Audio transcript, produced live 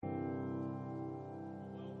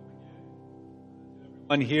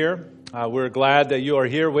Here. We're glad that you are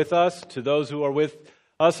here with us. To those who are with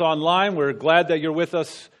us online, we're glad that you're with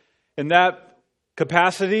us in that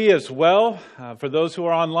capacity as well. For those who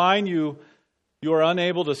are online, you are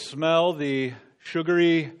unable to smell the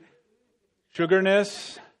sugarness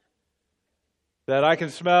that I can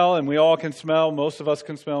smell, and we all can smell. Most of us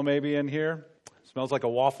can smell maybe in here. It smells like a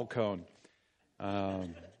waffle cone.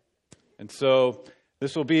 And so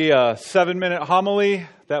this will be a 7-minute homily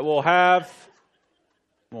that we'll have.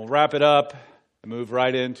 We'll wrap it up and move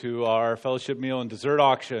right into our fellowship meal and dessert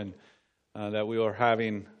auction that we are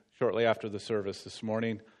having shortly after the service this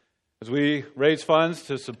morning, as we raise funds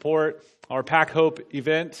to support our Pack Hope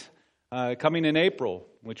event coming in April,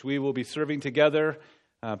 which we will be serving together,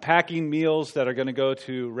 packing meals that are going to go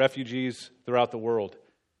to refugees throughout the world.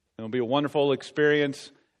 It will be a wonderful experience,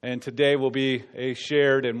 and today will be a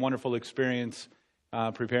shared and wonderful experience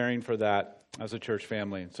preparing for that as a church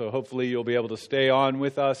family. So hopefully you'll be able to stay on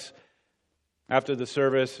with us after the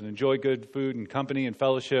service and enjoy good food and company and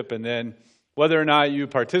fellowship. And then whether or not you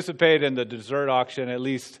participate in the dessert auction, at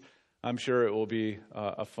least I'm sure it will be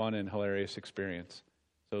a fun and hilarious experience.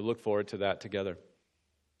 So look forward to that together.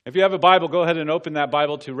 If you have a Bible, go ahead and open that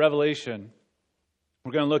Bible to Revelation.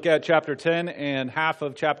 We're going to look at chapter 10 and half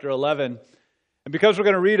of chapter 11. And because we're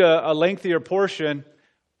going to read a lengthier portion,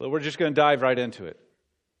 we're just going to dive right into it.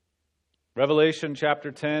 Revelation chapter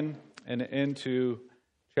 10 and into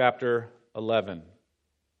chapter 11.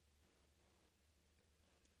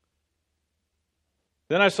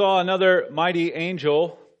 Then I saw another mighty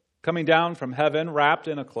angel coming down from heaven, wrapped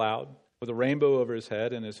in a cloud, with a rainbow over his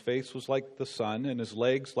head, and his face was like the sun, and his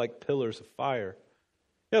legs like pillars of fire.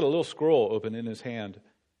 He had a little scroll open in his hand,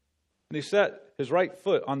 and he set his right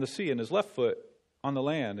foot on the sea and his left foot on the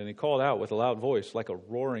land, and he called out with a loud voice like a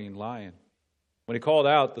roaring lion. When he called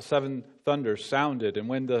out, the 7 thunders sounded, and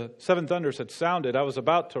when the 7 thunders had sounded, I was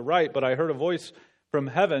about to write, but I heard a voice from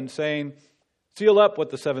heaven saying, "Seal up what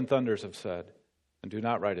the 7 thunders have said, and do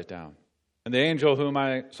not write it down." And the angel whom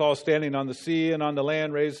I saw standing on the sea and on the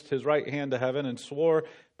land raised his right hand to heaven and swore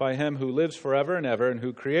by him who lives forever and ever, and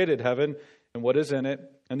who created heaven and what is in it,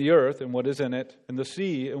 and the earth and what is in it, and the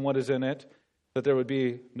sea and what is in it, that there would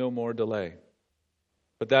be no more delay.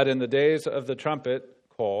 But that in the days of the trumpet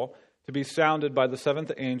call, to be sounded by the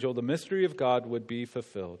 7th angel, the mystery of God would be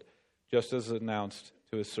fulfilled, just as announced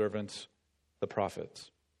to his servants, the prophets.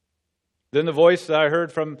 Then the voice that I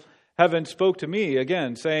heard from heaven spoke to me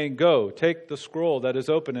again, saying, "Go, take the scroll that is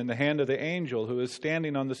open in the hand of the angel who is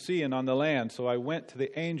standing on the sea and on the land." So I went to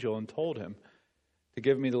the angel and told him to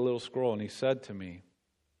give me the little scroll. And he said to me,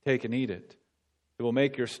 "Take and eat it. It will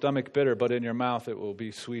make your stomach bitter, but in your mouth it will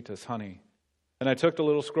be sweet as honey." And I took the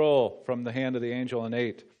little scroll from the hand of the angel and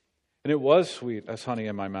ate. And it was sweet as honey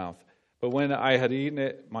in my mouth. But when I had eaten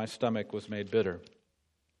it, my stomach was made bitter.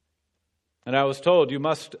 And I was told, "You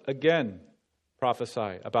must again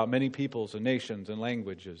prophesy about many peoples and nations and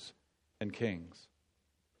languages and kings."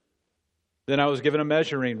 Then I was given a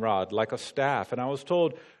measuring rod like a staff, and I was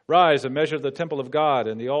told, "Rise and measure the temple of God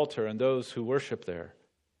and the altar and those who worship there.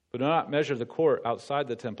 But do not measure the court outside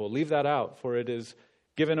the temple. Leave that out, for it is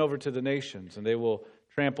given over to the nations, and they will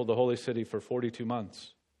trample the holy city for 42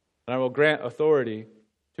 months. And I will grant authority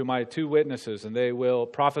to my 2 witnesses, and they will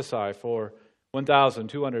prophesy for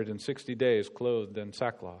 1,260 days clothed in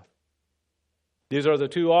sackcloth. These are the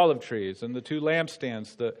 2 olive trees and the 2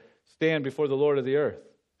 lampstands that stand before the Lord of the earth.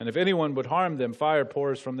 And if anyone would harm them, fire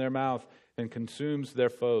pours from their mouth and consumes their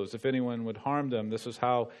foes. If anyone would harm them, this is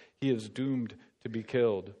how he is doomed to be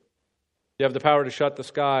killed. They have the power to shut the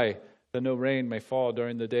sky, that no rain may fall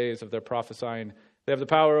during the days of their prophesying. They have the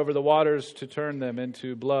power over the waters to turn them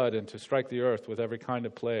into blood and to strike the earth with every kind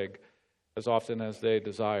of plague as often as they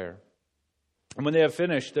desire. And when they have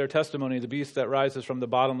finished their testimony, the beast that rises from the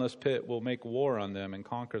bottomless pit will make war on them and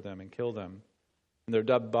conquer them and kill them. And their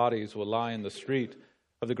dead bodies will lie in the street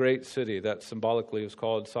of the great city that symbolically is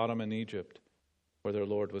called Sodom and Egypt, where their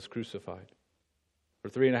Lord was crucified. For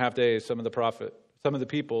 3.5 days, some of the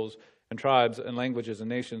peoples and tribes and languages and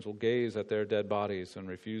nations will gaze at their dead bodies and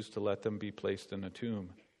refuse to let them be placed in a tomb.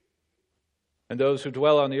 And those who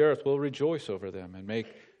dwell on the earth will rejoice over them and make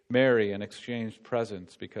merry and exchange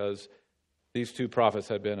presents, because these 2 prophets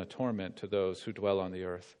had been a torment to those who dwell on the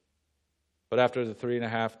earth. But after the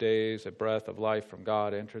 3.5 days, a breath of life from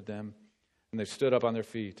God entered them, and they stood up on their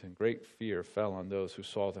feet, and great fear fell on those who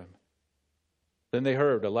saw them. Then they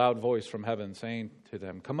heard a loud voice from heaven saying to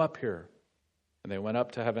them, "Come up here." And they went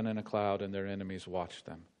up to heaven in a cloud, and their enemies watched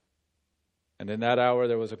them. And in that hour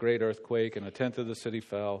there was a great earthquake, and 1/10 of the city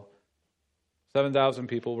fell. 7,000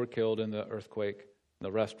 people were killed in the earthquake, and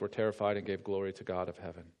the rest were terrified and gave glory to God of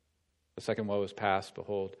heaven. The second woe is past.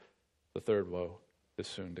 Behold, the third woe is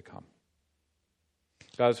soon to come.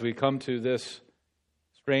 God, as we come to this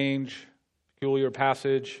strange, peculiar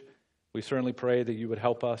passage, we certainly pray that you would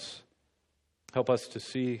help us. Help us to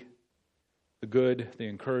see the good, the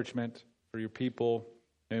encouragement for your people.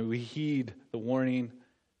 May we heed the warning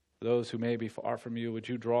for those who may be far from you. Would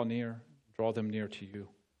you draw them near to you?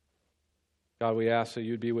 God, we ask that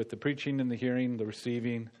you'd be with the preaching and the hearing, the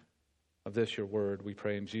receiving of this, your word. We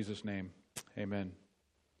pray in Jesus' name. Amen.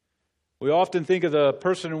 We often think of the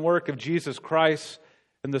person and work of Jesus Christ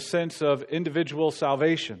in the sense of individual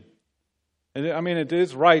salvation. And it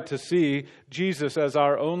is right to see Jesus as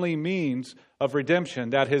our only means of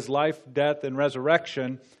redemption, that his life, death, and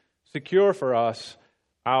resurrection secure for us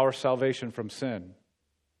our salvation from sin.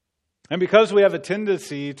 And because we have a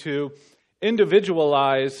tendency to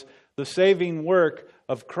individualize the saving work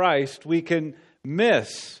of Christ, we can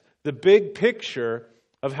miss the big picture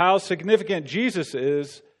of how significant Jesus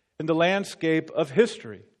is in the landscape of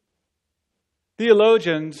history.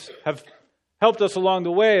 Theologians have helped us along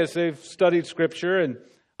the way as they've studied Scripture and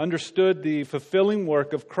understood the fulfilling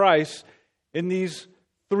work of Christ in these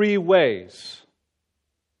three ways.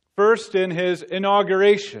 First, in his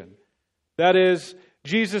inauguration, that is,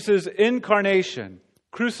 Jesus' incarnation,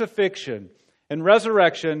 crucifixion, and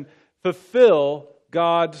resurrection fulfill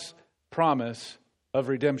God's promise of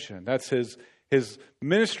redemption. That's his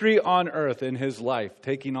ministry on earth in his life,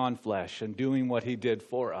 taking on flesh and doing what he did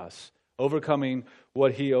for us, overcoming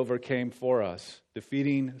what he overcame for us,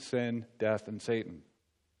 defeating sin, death, and Satan.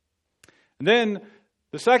 And then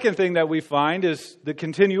the second thing that we find is the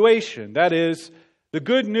continuation. That is, the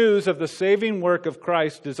good news of the saving work of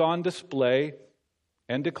Christ is on display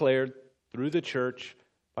and declared through the church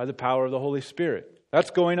by the power of the Holy Spirit.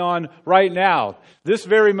 That's going on right now. This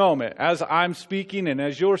very moment, as I'm speaking and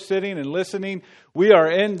as you're sitting and listening, we are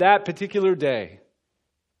in that particular day.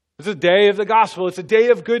 It's a day of the gospel. It's a day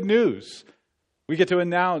of good news. We get to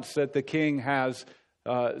announce that the King has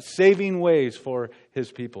saving ways for his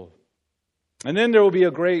people. And then there will be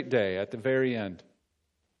a great day at the very end.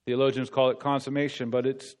 Theologians call it consummation, but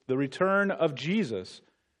it's the return of Jesus,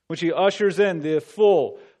 which he ushers in the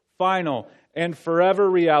full, final, and forever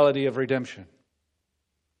reality of redemption,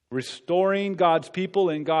 restoring God's people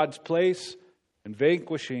in God's place and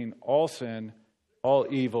vanquishing all sin, all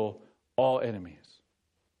evil, all enemies.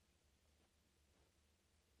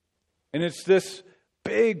 And it's this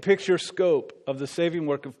big picture scope of the saving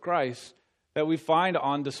work of Christ that we find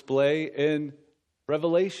on display in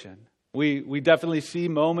Revelation. We definitely see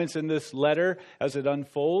moments in this letter as it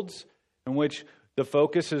unfolds in which the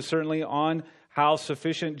focus is certainly on how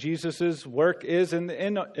sufficient Jesus' work is in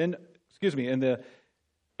the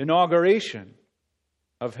inauguration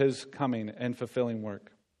of his coming and fulfilling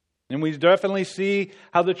work. And we definitely see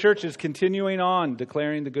how the church is continuing on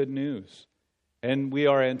declaring the good news. And we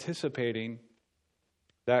are anticipating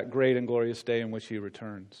that great and glorious day in which he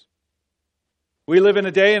returns. We live in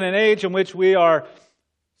a day and an age in which we are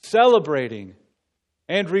celebrating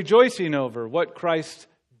and rejoicing over what Christ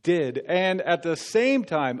did, and at the same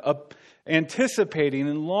time anticipating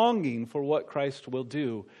and longing for what Christ will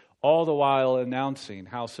do, all the while announcing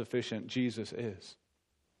how sufficient Jesus is.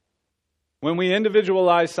 When we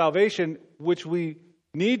individualize salvation, which we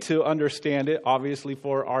need to understand it, obviously,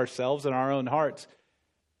 for ourselves and our own hearts,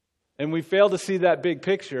 and we fail to see that big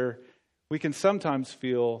picture, we can sometimes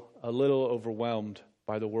feel a little overwhelmed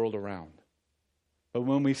by the world around. But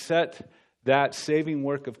when we set that saving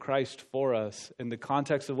work of Christ for us in the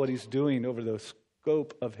context of what he's doing over the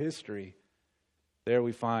scope of history, there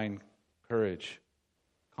we find courage,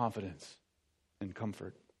 confidence, and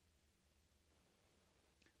comfort.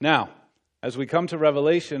 Now, as we come to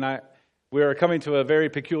Revelation, we are coming to a very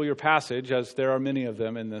peculiar passage, as there are many of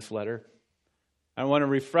them in this letter. I want to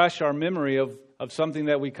refresh our memory of something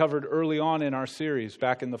that we covered early on in our series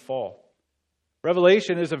back in the fall.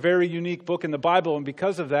 Revelation is a very unique book in the Bible, and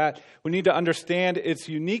because of that, we need to understand its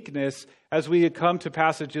uniqueness as we come to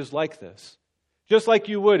passages like this. Just like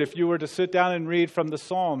you would if you were to sit down and read from the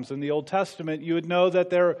Psalms in the Old Testament, you would know that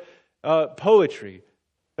they're poetry,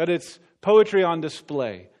 that it's poetry on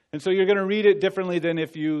display. And so you're going to read it differently than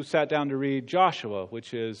if you sat down to read Joshua,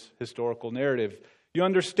 which is historical narrative. You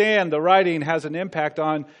understand the writing has an impact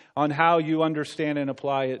on how you understand and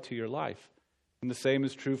apply it to your life. And the same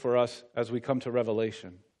is true for us as we come to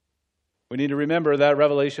Revelation. We need to remember that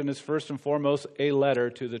Revelation is first and foremost a letter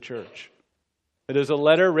to the church. It is a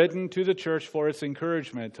letter written to the church for its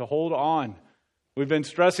encouragement, to hold on. We've been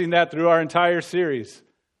stressing that through our entire series.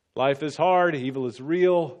 Life is hard, evil is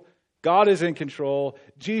real, God is in control,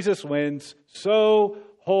 Jesus wins, so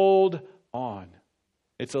hold on.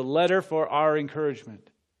 It's a letter for our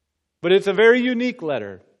encouragement. But it's a very unique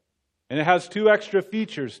letter, and it has two extra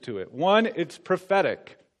features to it. One, it's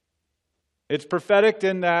prophetic. It's prophetic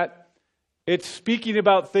in that it's speaking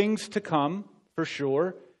about things to come, for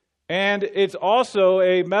sure, and it's also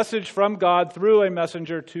a message from God through a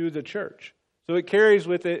messenger to the church. So it carries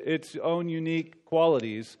with it its own unique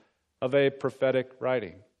qualities of a prophetic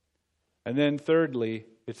writing. And then thirdly,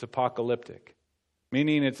 it's apocalyptic,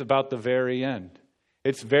 meaning it's about the very end.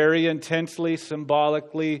 It's very intensely,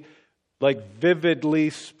 symbolically, like vividly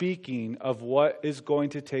speaking of what is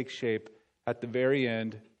going to take shape at the very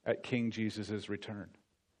end at King Jesus' return.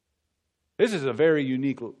 This is a very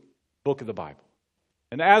unique book of the Bible.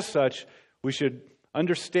 And as such, we should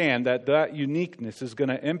understand that that uniqueness is going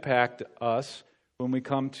to impact us when we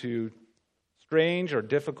come to strange or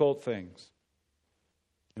difficult things.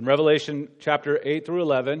 In Revelation chapter 8 through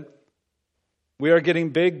 11, we are getting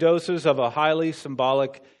big doses of a highly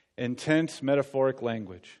symbolic, intense, metaphoric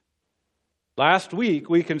language. Last week,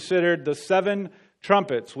 we considered the 7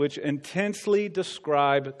 trumpets, which intensely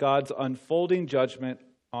describe God's unfolding judgment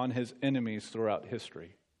on his enemies throughout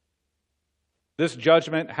history. This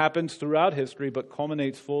judgment happens throughout history, but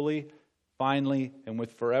culminates fully, finally, and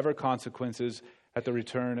with forever consequences at the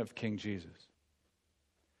return of King Jesus.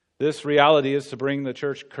 This reality is to bring the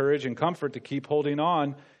church courage and comfort to keep holding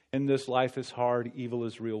on in this life is hard, evil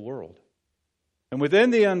is real world. And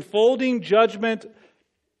within the unfolding judgment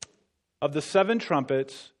of the 7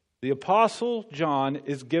 trumpets, the Apostle John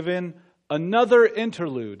is given another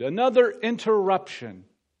interlude, another interruption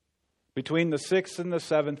between the 6th and the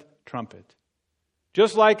 7th trumpet.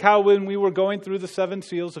 Just like how when we were going through the 7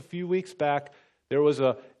 seals a few weeks back, there was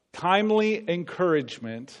a timely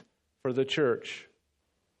encouragement for the church.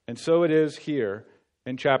 And so it is here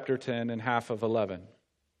in chapter 10 and half of 11.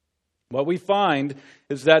 What we find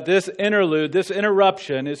is that this interlude, this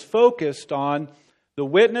interruption, is focused on the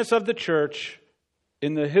witness of the church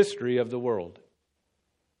in the history of the world.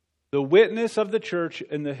 The witness of the church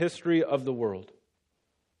in the history of the world.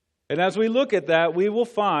 And as we look at that, we will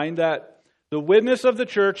find that the witness of the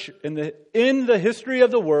church in the history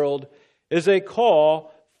of the world is a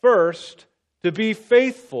call first to be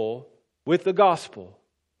faithful with the gospel.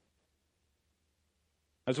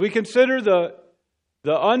 As we consider the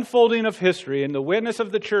unfolding of history and the witness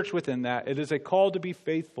of the church within that, it is a call to be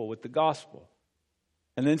faithful with the gospel.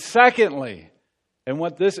 And then secondly, and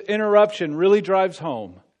what this interruption really drives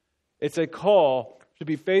home, it's a call to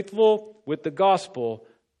be faithful with the gospel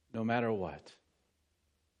no matter what.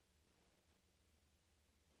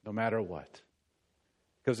 No matter what.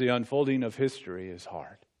 Because the unfolding of history is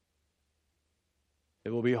hard. It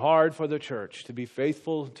will be hard for the church to be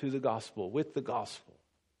faithful to the gospel, with the gospel.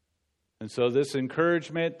 And so this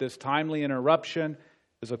encouragement, this timely interruption,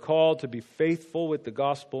 is a call to be faithful with the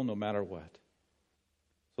gospel no matter what.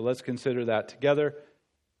 So let's consider that together.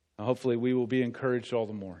 And hopefully we will be encouraged all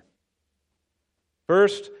the more.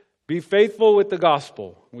 First, be faithful with the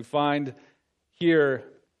gospel. We find here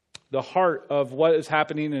the heart of what is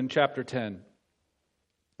happening in chapter 10.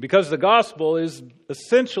 Because the gospel is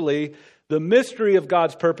essentially the mystery of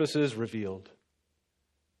God's purposes revealed.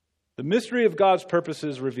 The mystery of God's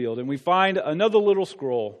purposes revealed. And we find another little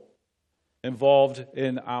scroll involved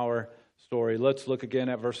in our story. Let's look again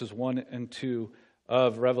at verses 1 and 2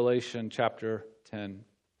 of Revelation chapter 10.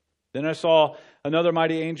 Then I saw another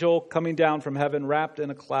mighty angel coming down from heaven, wrapped in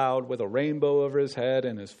a cloud with a rainbow over his head,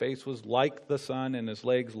 and his face was like the sun, and his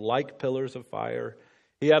legs like pillars of fire.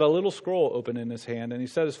 He had a little scroll open in his hand, and he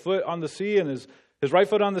set his foot on the sea, and his right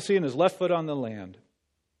foot on the sea, and his left foot on the land.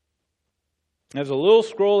 There's a little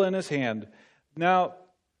scroll in his hand. Now,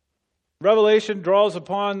 Revelation draws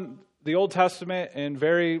upon the Old Testament in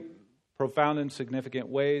very profound and significant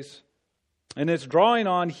ways. And it's drawing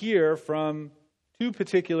on here from 2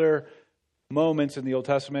 particular moments in the Old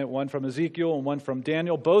Testament, one from Ezekiel and one from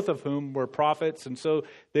Daniel, both of whom were prophets. And so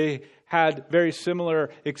they had very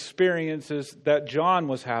similar experiences that John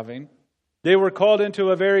was having. They were called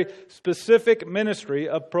into a very specific ministry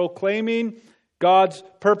of proclaiming God's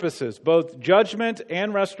purposes, both judgment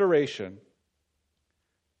and restoration.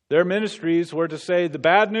 Their ministries were to say the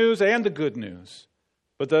bad news and the good news.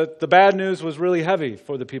 But the bad news was really heavy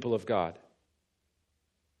for the people of God.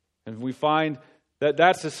 And we find that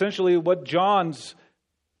that's essentially what John's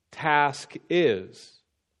task is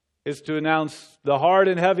to announce the hard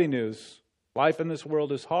and heavy news. Life in this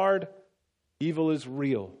world is hard, evil is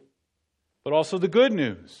real. But also the good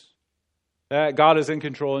news, that God is in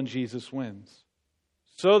control and Jesus wins.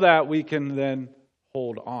 So that we can then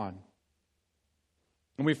hold on.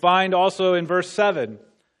 And we find also in verse 7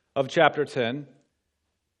 of chapter 10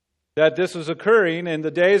 that this was occurring in the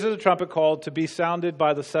days of the trumpet call to be sounded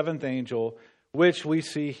by the seventh angel, which we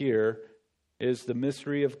see here is the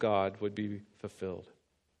mystery of God would be fulfilled.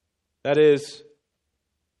 That is,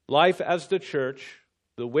 life as the church,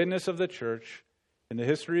 the witness of the church in the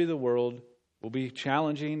history of the world will be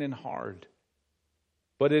challenging and hard.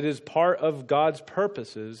 But it is part of God's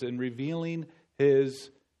purposes in revealing His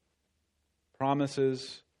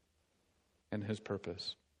promises and His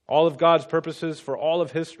purpose. All of God's purposes for all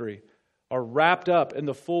of history are wrapped up in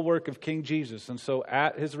the full work of King Jesus. And so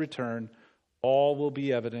at His return, all will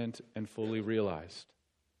be evident and fully realized.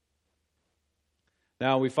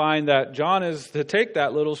 Now we find that John is to take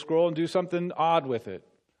that little scroll and do something odd with it.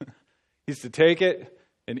 He's to take it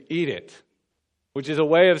and eat it, which is a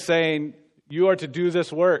way of saying, you are to do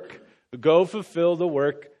this work. Go fulfill the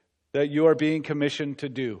work that you are being commissioned to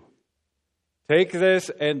do. Take this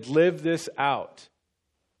and live this out.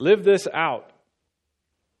 Live this out.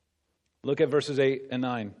 Look at verses 8 and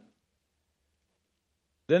 9.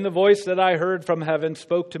 Then the voice that I heard from heaven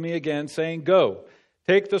spoke to me again, saying, Go,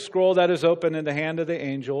 take the scroll that is open in the hand of the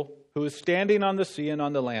angel who is standing on the sea and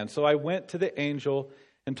on the land. So I went to the angel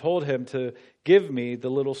and told him to give me the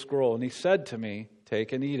little scroll. And he said to me,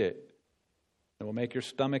 Take and eat it. It will make your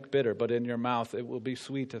stomach bitter, but in your mouth it will be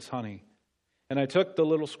sweet as honey. And I took the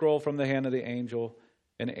little scroll from the hand of the angel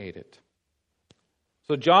and ate it.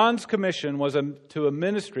 So John's commission was to a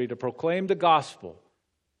ministry to proclaim the gospel,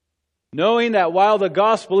 knowing that while the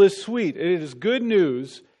gospel is sweet, it is good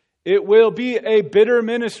news, it will be a bitter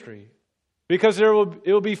ministry because it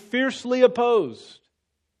will be fiercely opposed.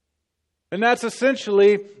 And that's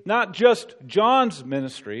essentially not just John's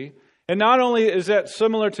ministry, and not only is that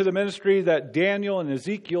similar to the ministry that Daniel and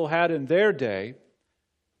Ezekiel had in their day.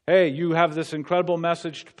 Hey, you have this incredible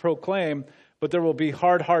message to proclaim, but there will be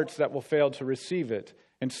hard hearts that will fail to receive it.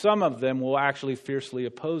 And some of them will actually fiercely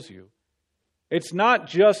oppose you. It's not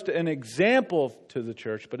just an example to the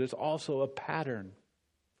church, but it's also a pattern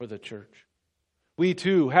for the church. We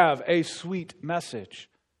too have a sweet message.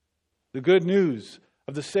 The good news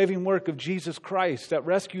of the saving work of Jesus Christ that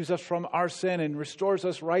rescues us from our sin and restores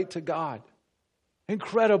us right to God.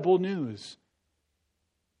 Incredible news.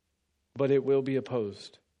 But it will be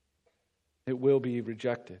opposed. It will be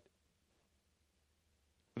rejected.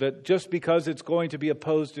 That just because it's going to be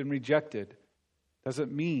opposed and rejected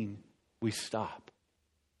doesn't mean we stop.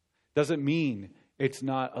 Doesn't mean it's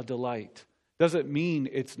not a delight. Doesn't mean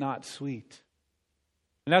it's not sweet.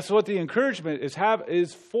 And that's what the encouragement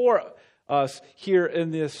is for us here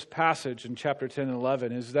in this passage in chapter 10 and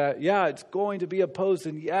 11, is that, yeah, it's going to be opposed,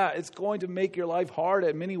 and yeah, it's going to make your life hard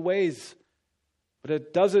in many ways. But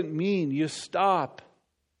it doesn't mean you stop.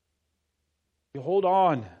 You hold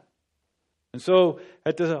on. And so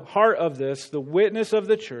at the heart of this, the witness of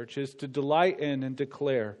the church is to delight in and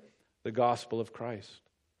declare the gospel of Christ.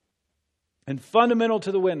 And fundamental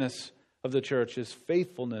to the witness of the church is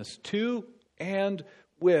faithfulness to and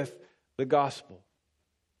with the gospel.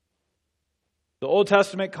 The Old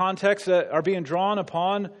Testament contexts that are being drawn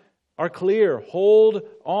upon are clear. Hold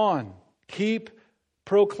on. Keep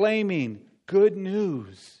proclaiming good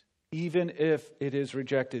news, even if it is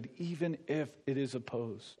rejected, even if it is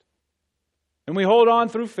opposed. And we hold on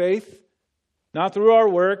through faith, not through our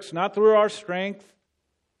works, not through our strength.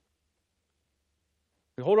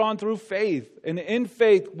 We hold on through faith. And in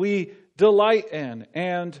faith, we delight in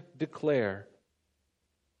and declare.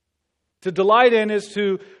 To delight in is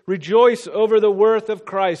to rejoice over the worth of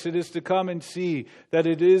Christ. It is to come and see that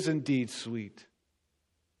it is indeed sweet.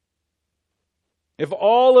 If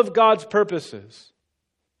all of God's purposes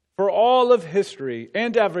for all of history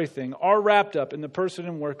and everything are wrapped up in the person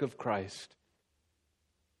and work of Christ,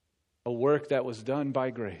 a work that was done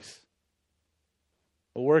by grace,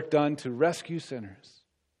 a work done to rescue sinners,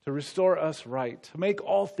 to restore us right, to make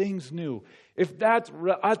all things new. If that's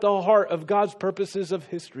at the heart of God's purposes of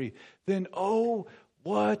history, then oh,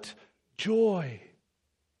 what joy.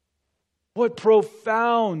 What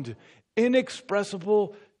profound,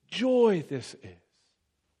 inexpressible joy this is.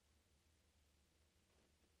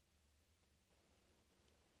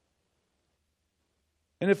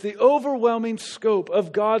 And if the overwhelming scope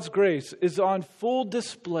of God's grace is on full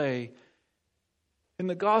display in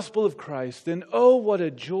the gospel of Christ, then oh, what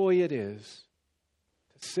a joy it is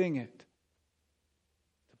to sing it,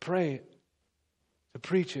 to pray it, to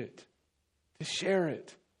preach it, to share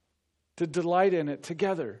it, to delight in it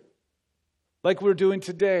together, like we're doing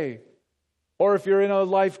today. Or if you're in a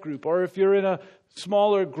life group, or if you're in a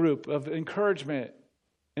smaller group of encouragement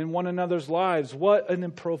in one another's lives, what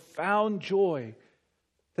an profound joy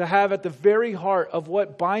to have at the very heart of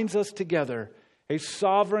what binds us together a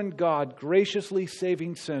sovereign God graciously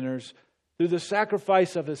saving sinners through the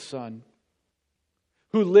sacrifice of His Son,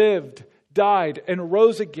 who lived, died, and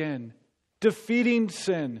rose again, defeating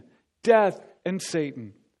sin, death, and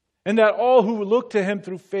Satan, and that all who look to Him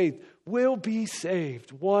through faith will be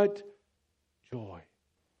saved. What joy!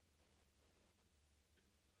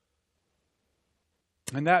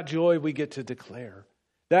 And that joy we get to declare.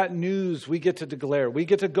 That news we get to declare. We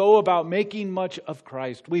get to go about making much of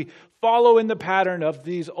Christ. We follow in the pattern of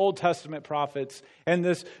these Old Testament prophets and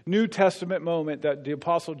this New Testament moment that the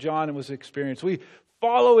Apostle John was experiencing. We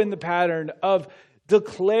follow in the pattern of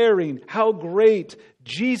declaring how great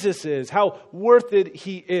Jesus is, how worth it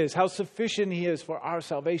He is, how sufficient He is for our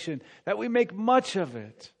salvation, that we make much of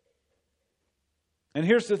it. And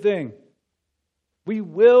here's the thing. We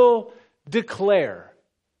will declare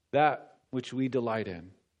that which we delight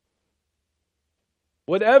in.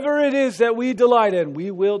 Whatever it is that we delight in,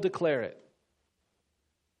 we will declare it.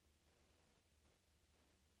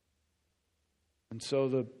 And so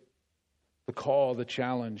the call, the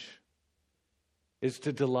challenge, is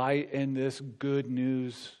to delight in this good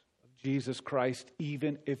news of Jesus Christ,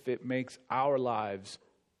 even if it makes our lives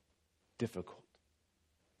difficult.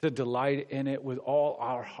 To delight in it with all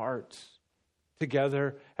our hearts,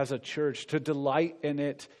 together as a church, to delight in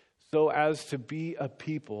it so as to be a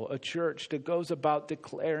people, a church that goes about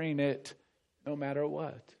declaring it no matter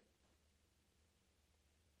what.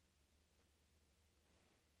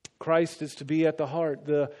 Christ is to be at the heart,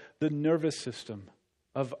 the nervous system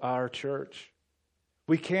of our church.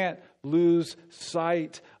 We can't lose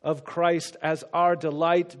sight of Christ as our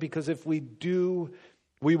delight, because if we do,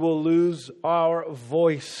 we will lose our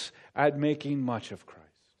voice at making much of Christ.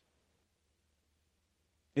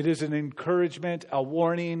 It is an encouragement, a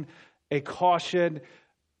warning, a caution,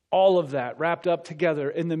 all of that wrapped up together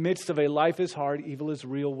in the midst of a life is hard, evil is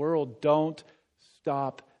real world. Don't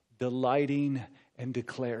stop delighting and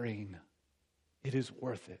declaring. It is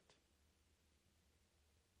worth it.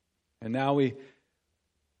 And now we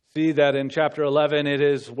see that in chapter 11, it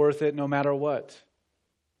is worth it no matter what.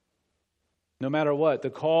 No matter what. The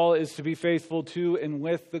call is to be faithful to and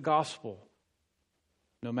with the gospel.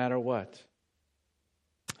 No matter what.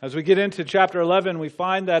 As we get into chapter 11, we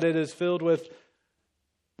find that it is filled with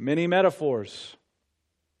many metaphors.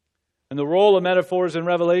 And the role of metaphors in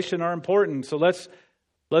Revelation are important. So let's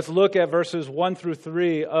look at verses 1 through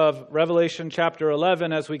 3 of Revelation chapter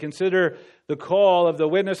 11 as we consider the call of the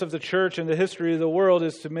witness of the church and the history of the world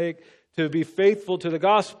is to be faithful to the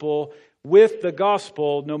gospel with the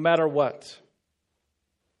gospel no matter what.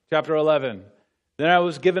 Chapter 11. Then I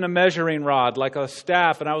was given a measuring rod like a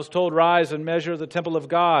staff, and I was told, rise and measure the temple of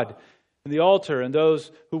God and the altar and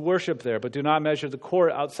those who worship there, but do not measure the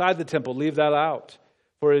court outside the temple. Leave that out,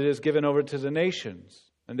 for it is given over to the nations,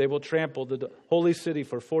 and they will trample the holy city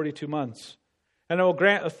for 42 months. And I will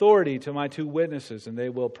grant authority to my 2 witnesses, and they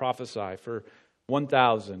will prophesy for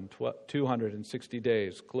 1,260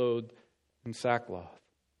 days, clothed in sackcloth.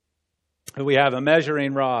 And we have a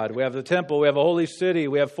measuring rod, we have the temple, we have a holy city,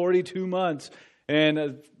 we have 42 months.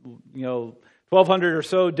 And, 1,200 or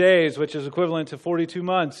so days, which is equivalent to 42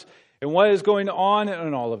 months. And what is going on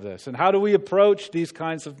in all of this? And how do we approach these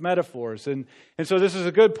kinds of metaphors? And so this is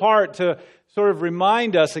a good part to sort of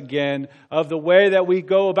remind us again of the way that we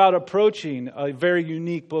go about approaching a very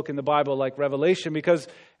unique book in the Bible like Revelation. Because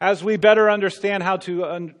as we better understand how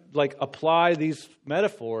to apply these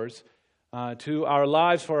metaphors to our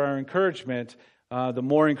lives for our encouragement, the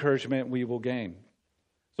more encouragement we will gain.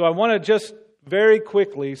 So I want to just very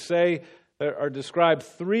quickly say or describe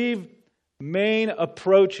 3 main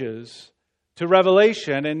approaches to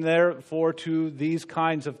Revelation and therefore to these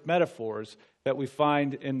kinds of metaphors that we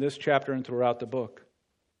find in this chapter and throughout the book.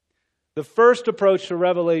 The first approach to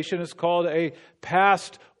Revelation is called a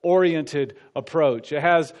past-oriented approach. It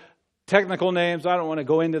has technical names. I don't want to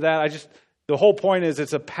go into that. The whole point is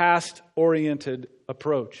it's a past-oriented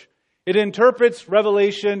approach. It interprets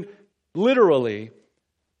Revelation literally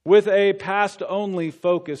with a past-only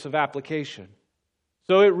focus of application.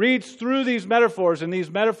 So it reads through these metaphors, and these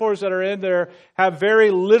metaphors that are in there have very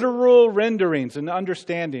literal renderings and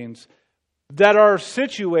understandings that are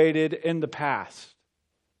situated in the past.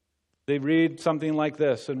 They read something like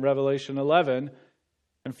this in Revelation 11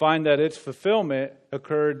 and find that its fulfillment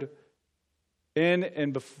occurred in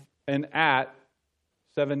and at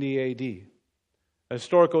 70 A.D. A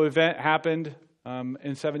historical event happened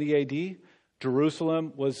in 70 A.D.,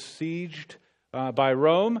 Jerusalem was sieged by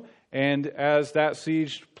Rome, and as that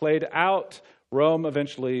siege played out, Rome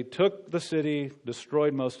eventually took the city,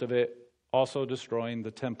 destroyed most of it, also destroying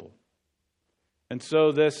the temple. And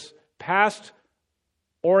so this past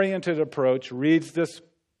oriented approach reads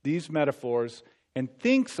these metaphors and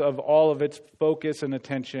thinks of all of its focus and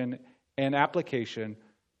attention and application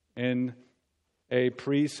in a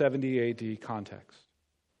pre-70 AD context.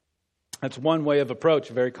 That's one way of approach,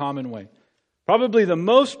 a very common way. Probably the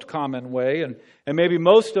most common way, and maybe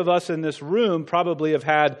most of us in this room probably have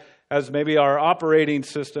had as maybe our operating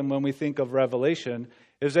system when we think of Revelation,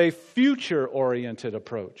 is a future-oriented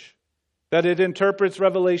approach. That it interprets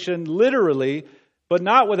Revelation literally, but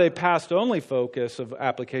not with a past-only focus of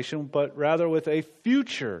application, but rather with a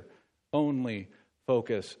future-only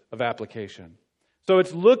focus of application. So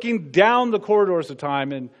it's looking down the corridors of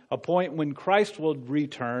time and a point when Christ will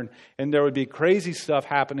return, and there would be crazy stuff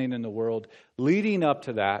happening in the world leading up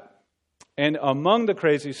to that. And among the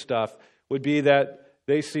crazy stuff would be that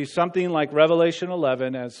they see something like Revelation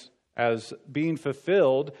 11 as being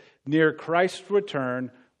fulfilled near Christ's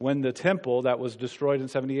return when the temple that was destroyed in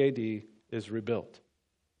 70 AD is rebuilt.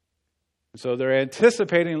 So they're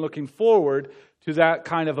anticipating and looking forward to that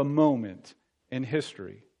kind of a moment in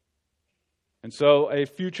history. And so a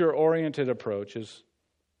future-oriented approach is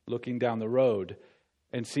looking down the road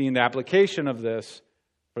and seeing the application of this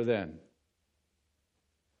for then.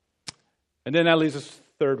 And then that leaves us to the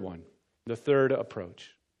third one, the third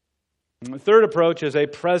approach. And the third approach is a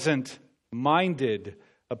present-minded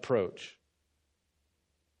approach.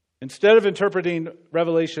 Instead of interpreting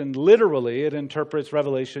Revelation literally, it interprets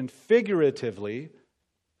Revelation figuratively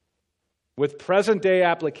with present-day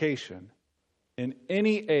application in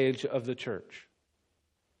any age of the church.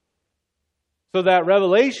 So that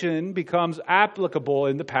Revelation becomes applicable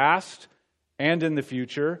in the past and in the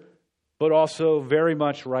future, but also very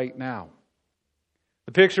much right now.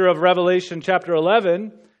 The picture of Revelation chapter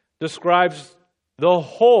 11 describes the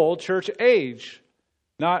whole church age,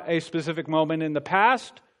 not a specific moment in the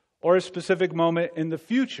past or a specific moment in the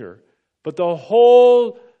future, but the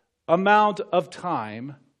whole amount of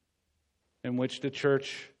time in which the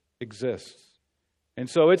church exists. And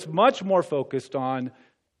so it's much more focused on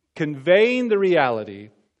conveying the reality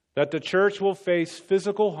that the church will face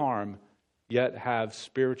physical harm, yet have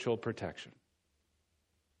spiritual protection.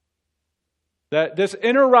 That this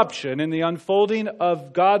interruption in the unfolding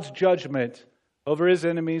of God's judgment over his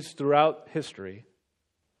enemies throughout history,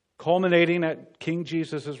 culminating at King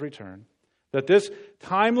Jesus' return, that this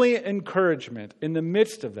timely encouragement in the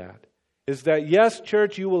midst of that is that, yes,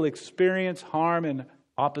 church, you will experience harm and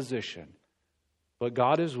opposition, but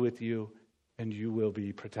God is with you and you will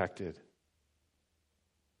be protected.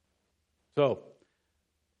 So,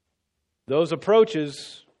 those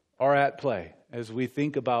approaches are at play as we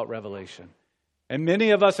think about Revelation. And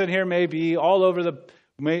many of us in here may be all over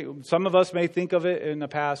some of us may think of it in the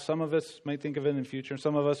past, some of us may think of it in the future,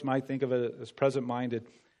 some of us might think of it as present-minded.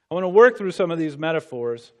 I want to work through some of these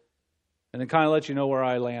metaphors and then kind of let you know where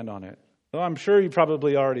I land on it. Though I'm sure you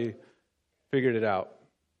probably already figured it out.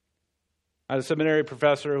 I had a seminary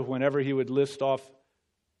professor who, whenever he would list off,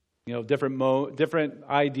 different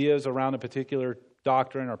ideas around a particular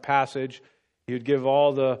doctrine or passage, he would give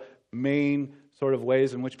all the main sort of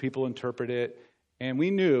ways in which people interpret it. And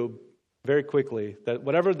we knew very quickly that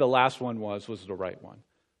whatever the last one was the right one.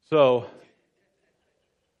 So,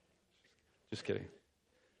 just kidding.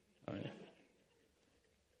 All right.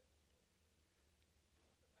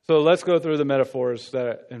 So let's go through the metaphors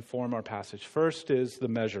that inform our passage. First is the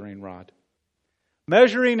measuring rod.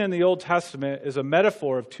 Measuring in the Old Testament is a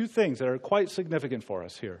metaphor of two things that are quite significant for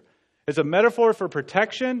us here. It's a metaphor for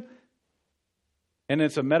protection, and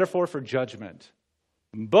it's a metaphor for judgment,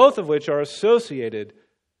 both of which are associated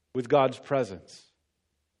with God's presence.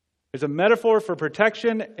 It's a metaphor for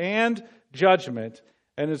protection and judgment,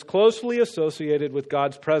 and is closely associated with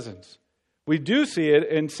God's presence. We do see it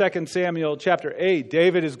in 2 Samuel chapter 8.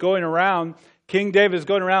 King David is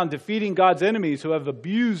going around defeating God's enemies who have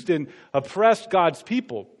abused and oppressed God's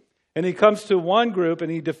people. And he comes to one group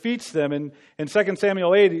and he defeats them. In 2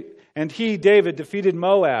 Samuel 8, and he, David, defeated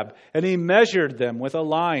Moab. And he measured them with a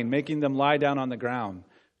line, making them lie down on the ground.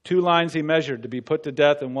 2 lines he measured to be put to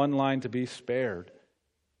death and 1 line to be spared.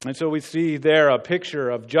 And so we see there a picture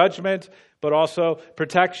of judgment, but also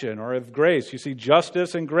protection or of grace. You see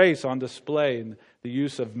justice and grace on display in the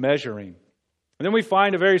use of measuring. And then we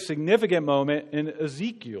find a very significant moment in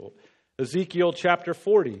Ezekiel chapter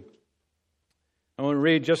 40. I want to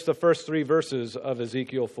read just the first 3 verses of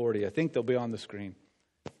Ezekiel 40. I think they'll be on the screen.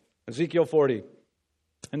 Ezekiel 40.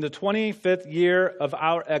 In the 25th year of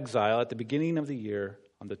our exile, at the beginning of the year,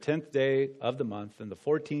 on the 10th day of the month, in the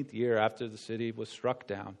 14th year after the city was struck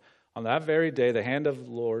down, on that very day the hand of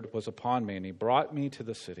the Lord was upon me, and he brought me to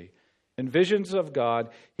the city. In visions of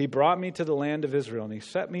God, he brought me to the land of Israel, and he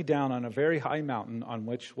set me down on a very high mountain on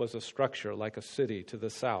which was a structure like a city to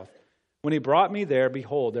the south. When he brought me there,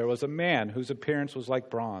 behold, there was a man whose appearance was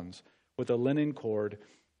like bronze, with a linen cord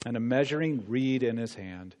and a measuring reed in his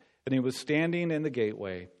hand. And he was standing in the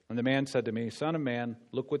gateway. And the man said to me, Son of man,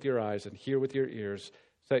 look with your eyes and hear with your ears.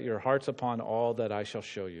 Set your hearts upon all that I shall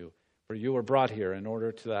show you. For you were brought here in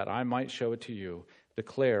order that I might show it to you.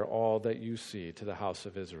 Declare all that you see to the house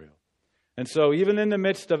of Israel. And so even in the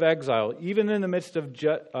midst of exile, even in the midst of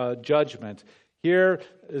judgment, here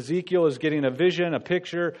Ezekiel is getting a vision, a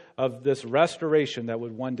picture of this restoration that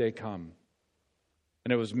would one day come.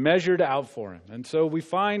 And it was measured out for him. And so we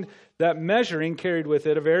find that measuring carried with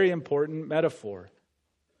it a very important metaphor.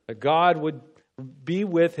 That God would be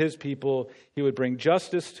with his people. He would bring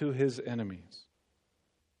justice to his enemies.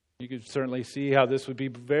 You could certainly see how this would be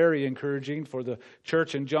very encouraging for the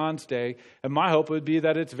church in John's day. And my hope would be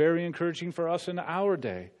that it's very encouraging for us in our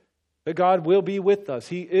day. That God will be with us.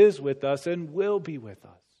 He is with us and will be with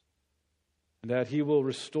us. And that he will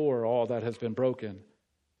restore all that has been broken.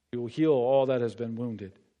 He will heal all that has been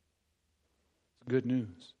wounded. It's good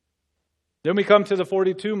news. Then we come to the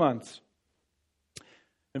 42 months.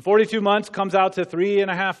 And 42 months comes out to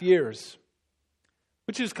 3.5 years,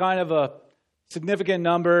 which is kind of a significant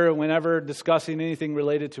number whenever discussing anything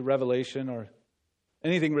related to Revelation or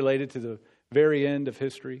anything related to the very end of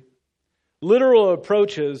history. Literal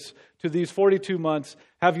approaches to these 42 months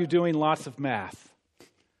have you doing lots of math.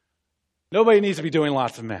 Nobody needs to be doing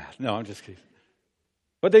lots of math. No, I'm just kidding.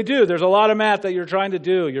 But they do. There's a lot of math that you're trying to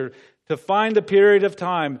do. You're to find the period of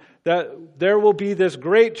time that there will be this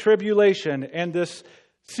great tribulation and this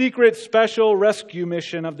secret special rescue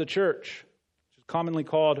mission of the church, which is commonly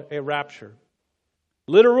called a rapture.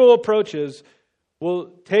 Literal approaches will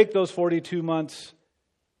take those 42 months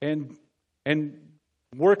and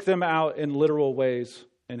work them out in literal ways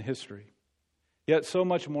in history. Yet so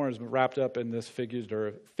much more is wrapped up in this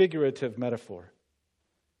figurative metaphor.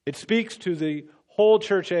 It speaks to the whole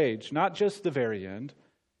church age, not just the very end,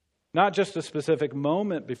 not just a specific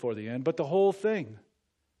moment before the end, but the whole thing.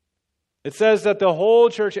 It says that the whole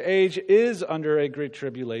church age is under a great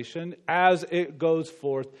tribulation as it goes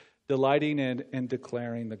forth, delighting in and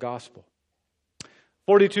declaring the gospel.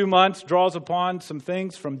 42 months draws upon some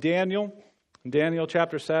things from Daniel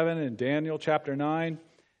chapter 7 and Daniel chapter 9.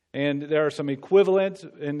 And there are some equivalents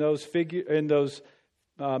in those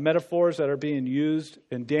metaphors that are being used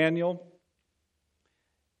in Daniel.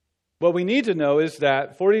 What we need to know is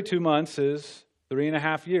that 42 months is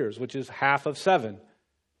 3.5 years, which is half of 7.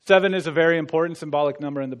 7 is a very important symbolic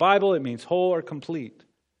number in the Bible. It means whole or complete.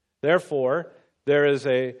 Therefore, there is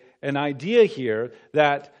an idea here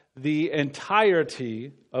that the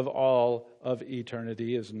entirety of all of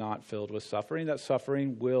eternity is not filled with suffering, that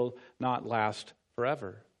suffering will not last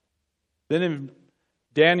forever. Then in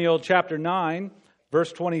Daniel chapter 9,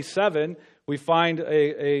 verse 27, we find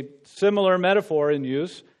a similar metaphor in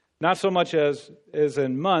use, not so much as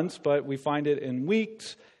in months, but we find it in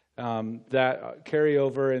weeks that carry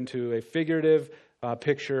over into a figurative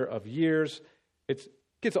picture of years. It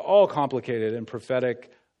gets all complicated in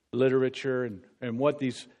prophetic literature and what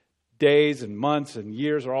these days and months and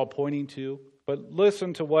years are all pointing to. But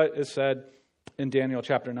listen to what is said in Daniel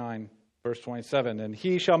chapter 9, verse 27. And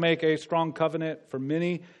he shall make a strong covenant for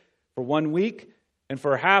many for 1 week, and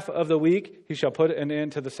for half of the week he shall put an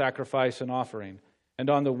end to the sacrifice and offering. And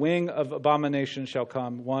on the wing of abomination shall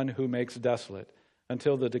come one who makes desolate,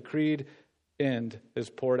 until the decreed end is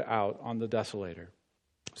poured out on the desolator.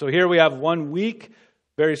 So here we have 1 week,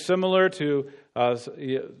 very similar to,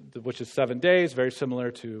 which is 7 days, very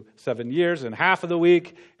similar to 7 years. And half of the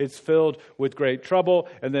week, it's filled with great trouble.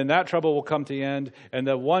 And then that trouble will come to the end. And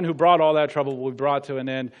the one who brought all that trouble will be brought to an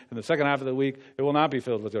end. And the second half of the week, it will not be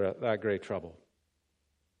filled with that great trouble.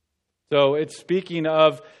 So it's speaking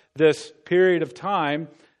of this period of time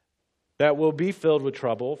that will be filled with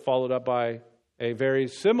trouble, followed up by a very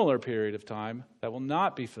similar period of time that will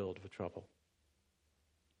not be filled with trouble.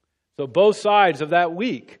 So both sides of that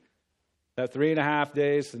week, that 3.5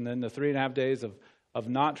 days and then the 3.5 days of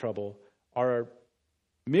not trouble, are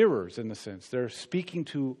mirrors in the sense. They're speaking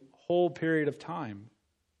to a whole period of time.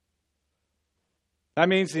 That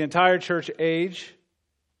means the entire church age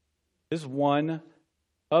is one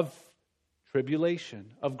of tribulation,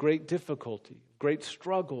 of great difficulty, great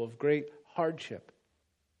struggle, of great hardship.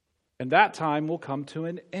 And that time will come to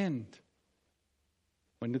an end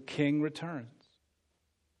when the King returns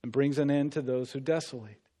and brings an end to those who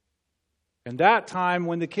desolate. And that time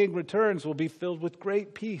when the King returns will be filled with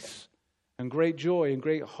great peace and great joy and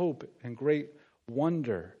great hope and great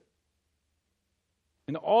wonder.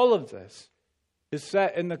 And all of this is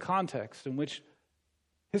set in the context in which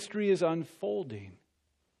history is unfolding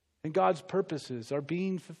and God's purposes are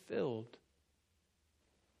being fulfilled.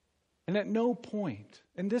 And at no point,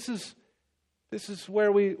 and this is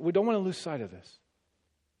where we don't want to lose sight of this.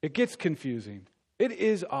 It gets confusing. It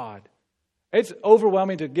is odd. It's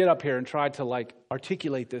overwhelming to get up here and try to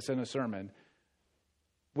articulate this in a sermon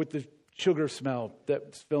with the sugar smell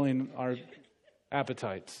that's filling our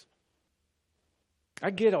appetites. I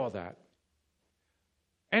get all that.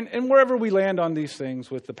 And wherever we land on these things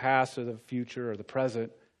with the past or the future or the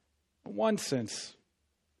present, in one sense,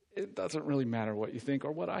 it doesn't really matter what you think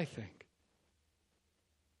or what I think.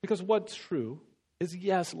 Because what's true is,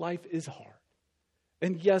 yes, life is hard.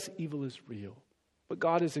 And yes, evil is real. But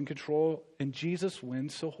God is in control and Jesus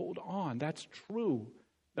wins, so hold on. That's true.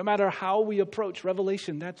 No matter how we approach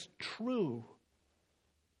Revelation, that's true.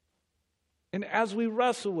 And as we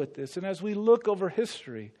wrestle with this, and as we look over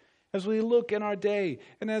history, as we look in our day,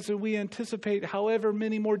 and as we anticipate however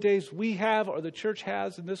many more days we have or the church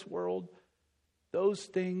has in this world, those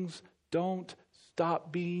things don't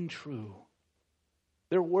stop being true.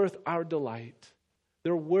 They're worth our delight.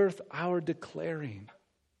 They're worth our declaring.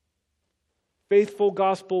 Faithful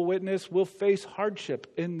gospel witness will face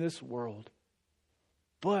hardship in this world.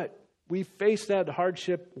 But we face that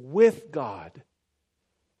hardship with God.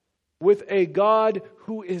 With a God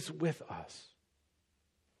who is with us.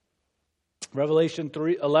 Revelation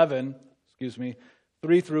 3:11,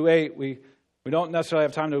 3 through 8, we don't necessarily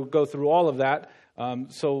have time to go through all of that.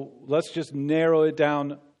 So let's just narrow it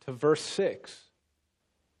down to verse 6.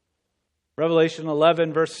 Revelation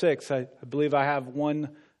 11, verse 6. I believe I have one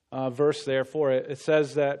verse there for it. It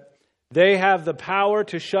says that they have the power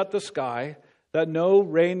to shut the sky, that no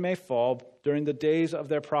rain may fall during the days of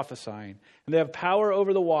their prophesying. And they have power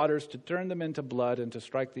over the waters to turn them into blood and to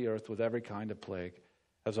strike the earth with every kind of plague,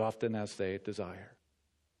 as often as they desire.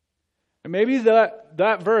 And maybe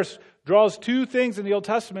that verse draws two things in the Old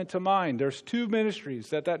Testament to mind. There's two ministries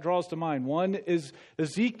that draws to mind. One is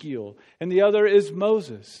Ezekiel, and the other is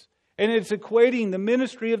Moses. And it's equating the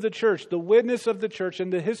ministry of the church, the witness of the church,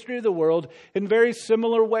 and the history of the world in very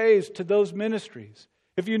similar ways to those ministries.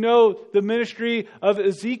 If you know the ministry of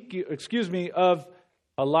of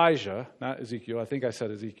Elijah, not Ezekiel, I think I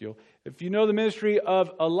said Ezekiel. If you know the ministry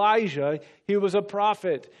of Elijah, he was a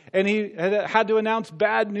prophet, and he had to announce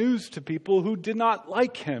bad news to people who did not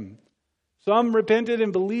like him. Some repented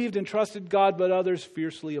and believed and trusted God, but others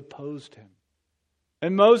fiercely opposed him.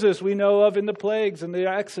 And Moses, we know of in the plagues and the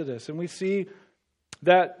Exodus, and we see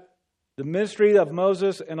that the ministry of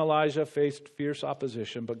Moses and Elijah faced fierce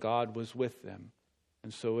opposition, but God was with them.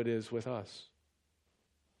 And so it is with us.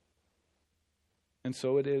 And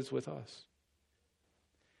so it is with us.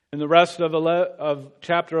 In the rest of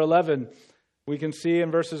chapter 11, we can see in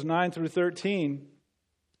verses 9 through 13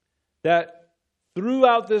 that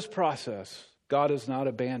throughout this process, God has not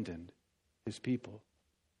abandoned his people.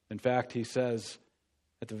 In fact, he says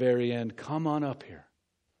at the very end, come on up here.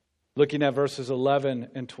 Looking at verses 11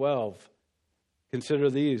 and 12,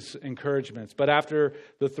 consider these encouragements. But after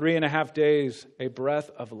the 3.5 days, a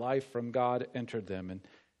breath of life from God entered them,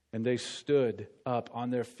 and they stood up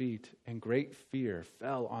on their feet, and great fear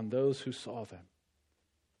fell on those who saw them.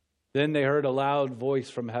 Then they heard a loud voice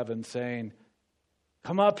from heaven saying,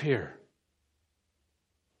 come up here.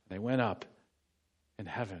 They went up in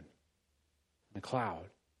heaven, in a cloud,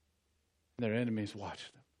 and their enemies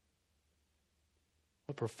watched them.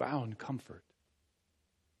 What profound comfort.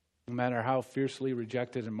 No matter how fiercely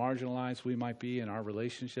rejected and marginalized we might be in our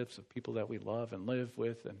relationships of people that we love and live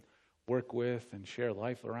with and work with and share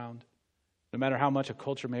life around, no matter how much a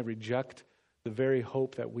culture may reject the very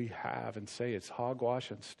hope that we have and say it's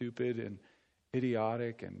hogwash and stupid and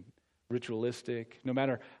idiotic and ritualistic, no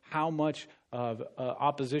matter how much of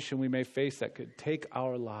opposition we may face that could take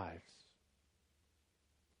our lives,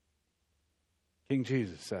 King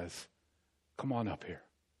Jesus says, come on up here.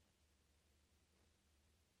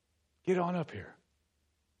 Get on up here.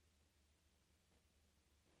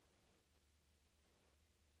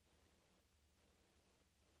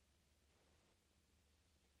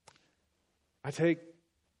 I take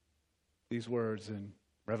these words in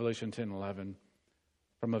Revelation 10:11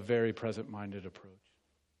 from a very present-minded approach,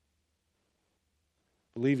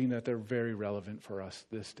 believing that they're very relevant for us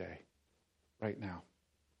this day, right now.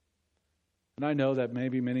 And I know that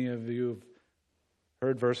maybe many of you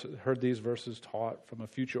have heard these verses taught from a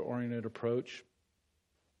future-oriented approach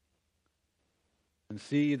and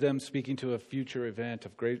see them speaking to a future event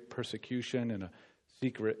of great persecution and a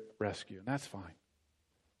secret rescue. And that's fine.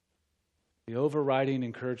 The overriding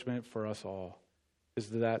encouragement for us all is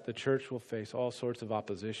that the church will face all sorts of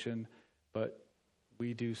opposition, but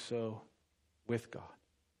we do so with God.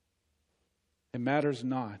 It matters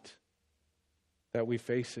not that we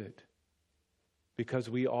face it, because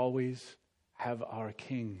we always have our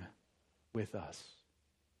King with us.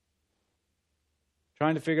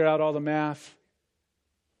 Trying to figure out all the math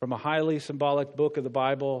from a highly symbolic book of the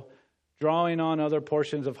Bible, drawing on other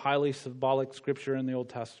portions of highly symbolic scripture in the Old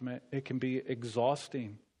Testament, it can be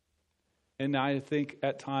exhausting. And I think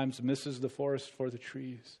at times misses the forest for the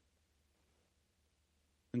trees.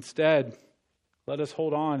 Instead, let us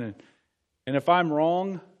hold on. And if I'm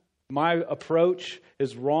wrong, my approach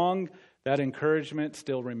is wrong, that encouragement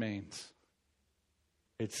still remains.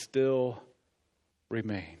 It still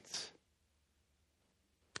remains.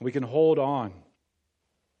 We can hold on.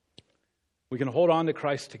 We can hold on to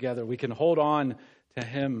Christ together. We can hold on to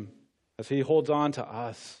Him as He holds on to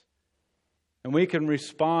us. And we can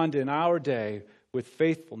respond in our day with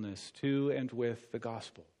faithfulness to and with the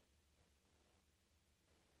gospel.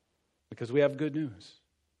 Because we have good news.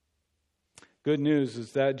 Good news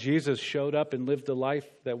is that Jesus showed up and lived the life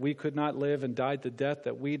that we could not live and died the death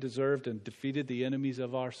that we deserved and defeated the enemies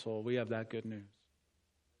of our soul. We have that good news.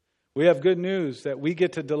 We have good news that we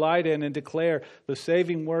get to delight in and declare the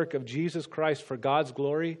saving work of Jesus Christ for God's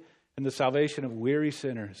glory and the salvation of weary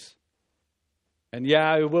sinners. And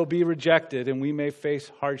yeah, it will be rejected and we may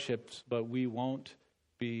face hardships, but we won't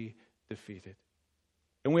be defeated.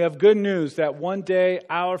 And we have good news that one day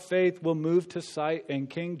our faith will move to sight and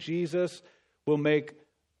King Jesus will make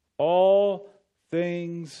all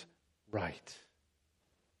things right.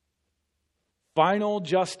 Final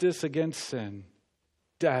justice against sin,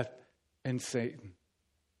 death, and Satan.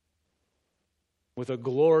 With a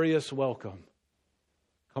glorious welcome.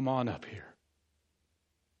 Come on up here.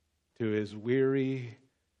 To His weary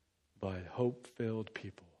but hope-filled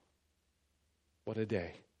people. What a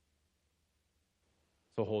day.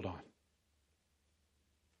 So hold on.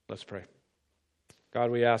 Let's pray. God,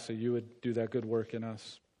 we ask that you would do that good work in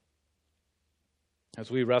us. As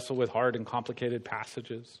we wrestle with hard and complicated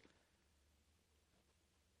passages,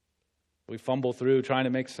 we fumble through trying to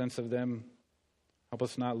make sense of them. Help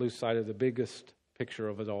us not lose sight of the biggest picture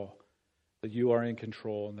of it all, that you are in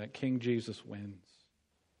control and that King Jesus wins.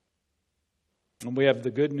 And we have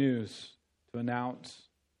the good news to announce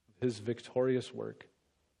His victorious work.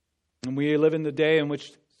 And we live in the day in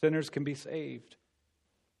which sinners can be saved.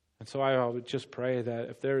 And so I would just pray that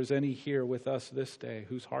if there is any here with us this day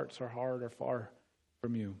whose hearts are hard or far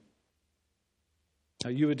from you,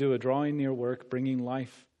 that you would do a drawing near work, bringing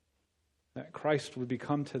life, that Christ would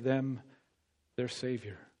become to them their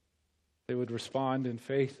Savior. They would respond in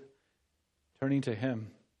faith, turning to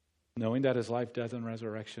Him, knowing that His life, death, and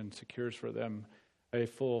resurrection secures for them a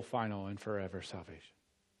full, final, and forever salvation.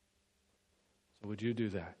 So would you do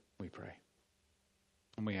that, we pray.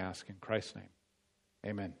 And we ask in Christ's name.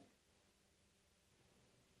 Amen.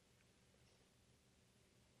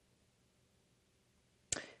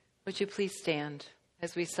 Would you please stand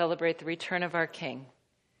as we celebrate the return of our King?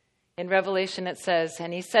 In Revelation it says,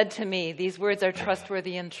 "And He said to me, these words are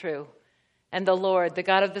trustworthy and true. And the Lord, the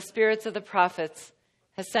God of the spirits of the prophets,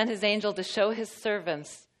 has sent His angel to show His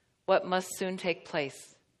servants what must soon take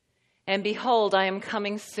place. And behold, I am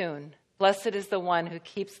coming soon. Blessed is the one who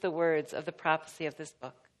keeps the words of the prophecy of this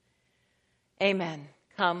book." Amen.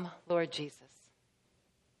 Come, Lord Jesus.